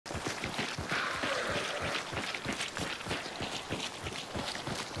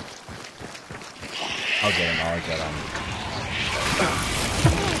I'll get him, I'll get him.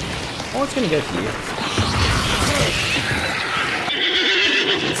 Oh, it's gonna go for you.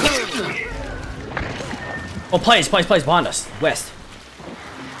 Oh, players behind us. West.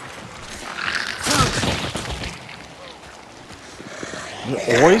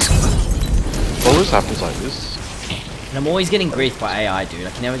 Always happens like this. And I'm always getting griefed by AI, dude. I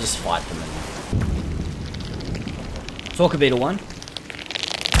can never just fight them. Talker beetle one.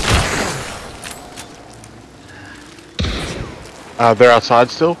 They're outside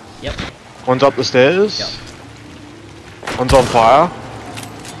still. Yep. One's up the stairs. Yep. One's on fire.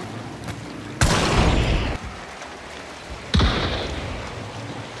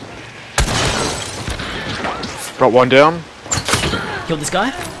 Got one down. Killed this guy?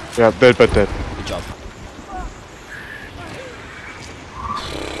 Yeah, they're both dead. Good job.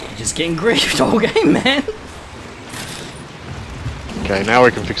 Just getting griefed all game, man. Okay, now we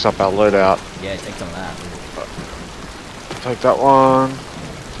can fix up our loadout. Yeah, take some of that. Take that one.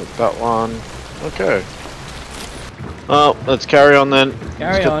 Take that one. Okay. Well, let's carry on then.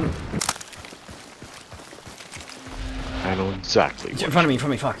 Carry on. I know exactly. In front of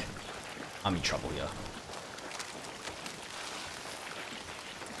me, fuck. I'm in trouble, yeah.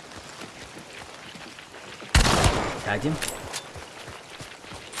 Tagged him.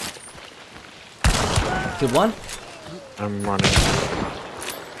 Killed one. I'm running.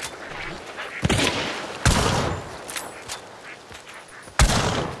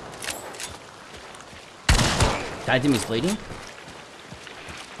 Tagged him, he's bleeding.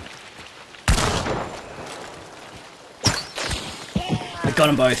 I got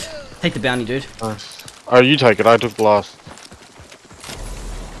them both. Take the bounty, dude. Nice. Oh, you take it. I took the last.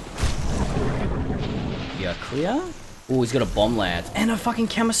 Yeah, clear? Oh, he's got a bomb lance. And a fucking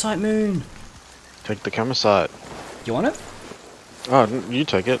Calamity moon. Take the Calamity. Do you want it? Oh, you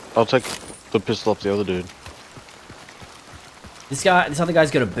take it. I'll take the pistol off the other dude. This other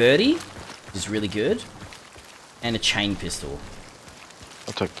guy's got a birdie, which is really good. And a chain pistol.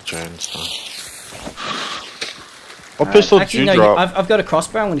 I'll take the chains. What pistol did you drop? I've got a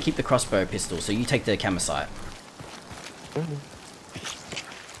crossbow. I'm going to keep the crossbow pistol, so you take the Calamity.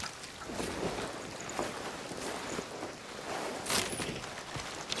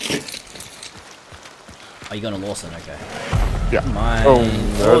 Are you going to Lawson? Okay. Yeah. Mine. Oh,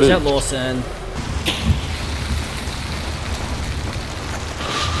 Where's that Lawson?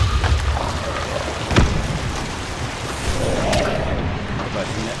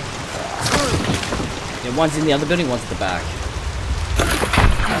 Yeah, one's in the other building, one's at the back.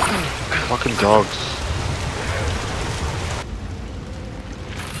 Fucking dogs.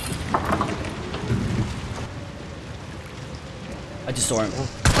 I just saw him.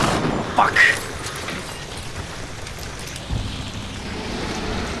 Fuck!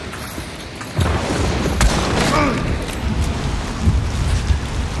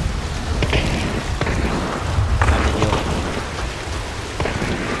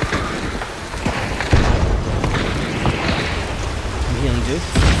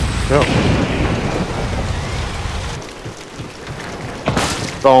 Yep.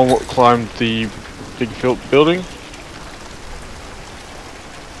 Someone climbed the big building.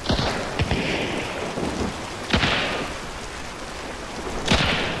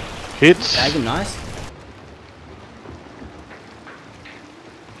 Hits. Tag him, nice.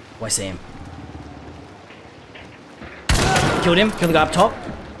 Oh, I see him. Killed him. Kill the guy up top.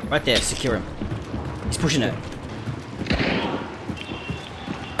 Right there. Secure him. He's pushing it.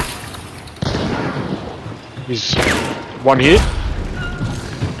 He's one hit.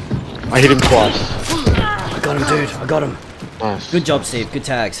 I hit him twice. I got him, dude. I got him. Nice. Good job, Steve. Good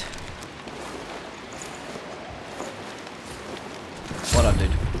tags. What up,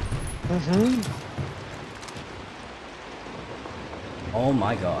 dude? Oh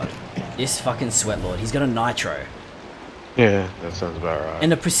my god. This fucking sweatlord. He's got a nitro. Yeah, that sounds about right.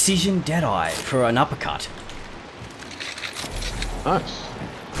 And a precision deadeye for an uppercut. Nice.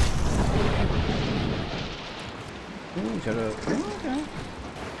 Okay.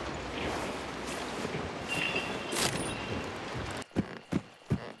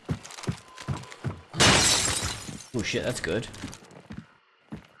 Oh shit, that's good.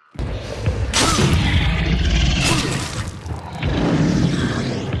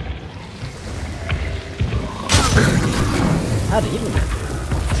 How did he hit me?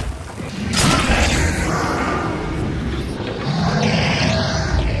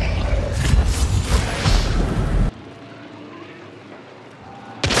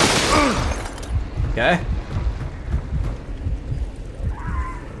 Okay.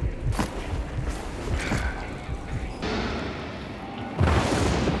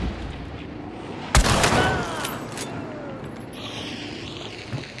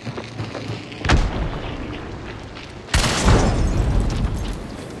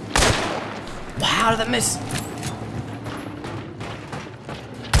 How did that miss? Got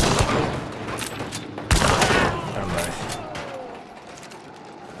them both.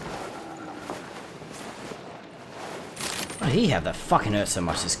 Why did he have that fucking hurt so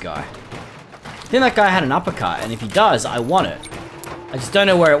much, this guy? I think that guy had an uppercut, and if he does, I want it. I just don't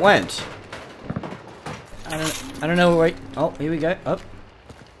know where it went. I don't know where. Oh, here we go. Oh.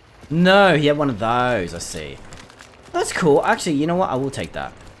 No, he had one of those. I see. That's cool. Actually, you know what? I will take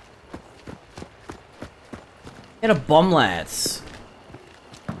that. He had a bomb lance.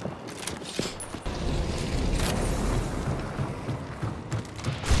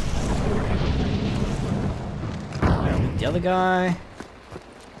 The other guy.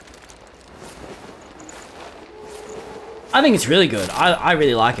 I think it's really good. I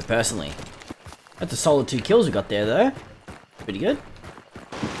really like it personally. That's a solid 2 kills we got there, though. Pretty good.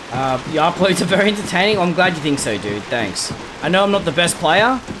 Your uploads are very entertaining. I'm glad you think so, dude. Thanks. I know I'm not the best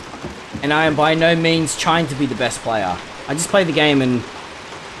player, and I am by no means trying to be the best player. I just play the game, and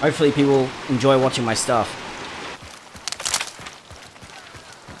hopefully people enjoy watching my stuff.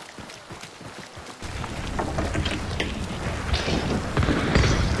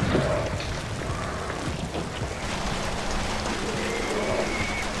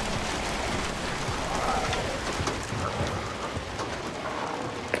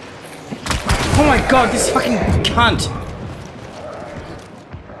 Oh my god, this fucking cunt!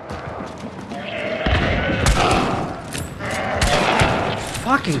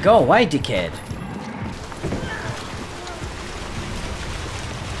 Fucking go away, dickhead.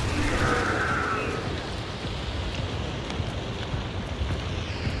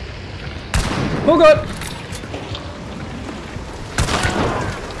 Oh god!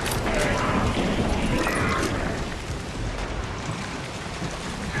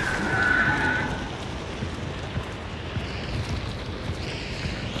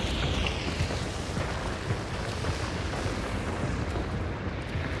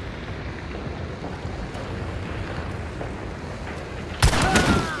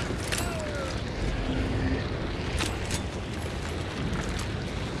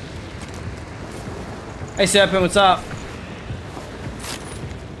 Hey Serpent, what's up?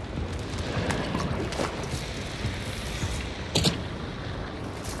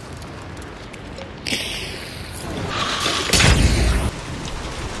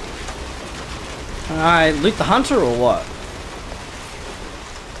 Alright, loot the hunter or what?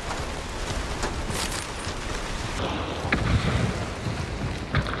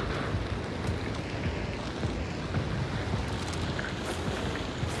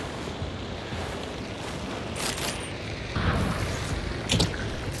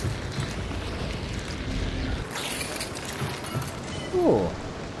 Ooh.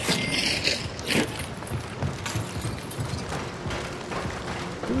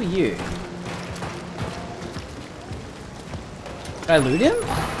 Who are you? Did I loot him?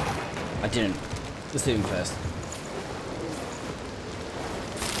 I didn't. Let's loot him first.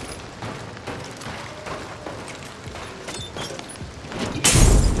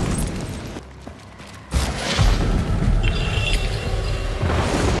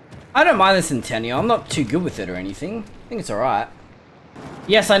 I don't mind the Centennial. I'm not too good with it or anything. I think it's alright.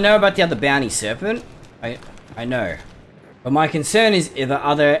 Yes, I know about the other bounty, Serpent. I know. But my concern is,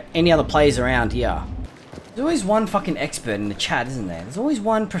 are there any other players around here? There's always one fucking expert in the chat, isn't there? There's always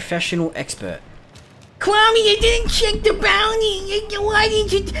one professional expert. Quamii, you didn't check the bounty! Why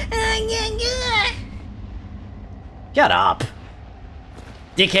didn't you... Shut up.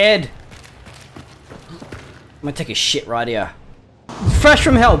 Dickhead! I'm gonna take a shit right here. Fresh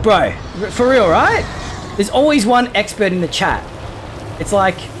from hell, bro. For real, right? There's always one expert in the chat. It's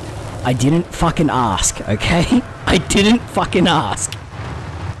like, I didn't fucking ask, okay? I didn't fucking ask.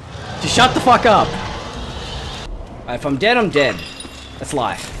 Just shut the fuck up. If I'm dead, I'm dead. That's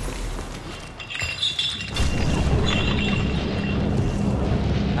life.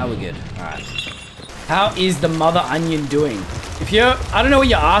 Now we're good. Alright. How is the mother onion doing? If you're... I don't know what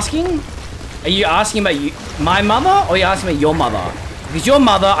you're asking. Are you asking about my mother, or are you asking about your mother? Because your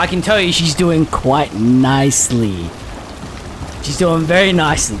mother, I can tell you, she's doing quite nicely. She's doing very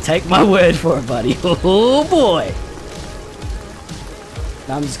nicely. Take my word for it, buddy. Oh boy.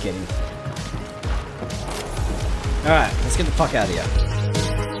 No, I'm just kidding. Alright, let's get the fuck out of here.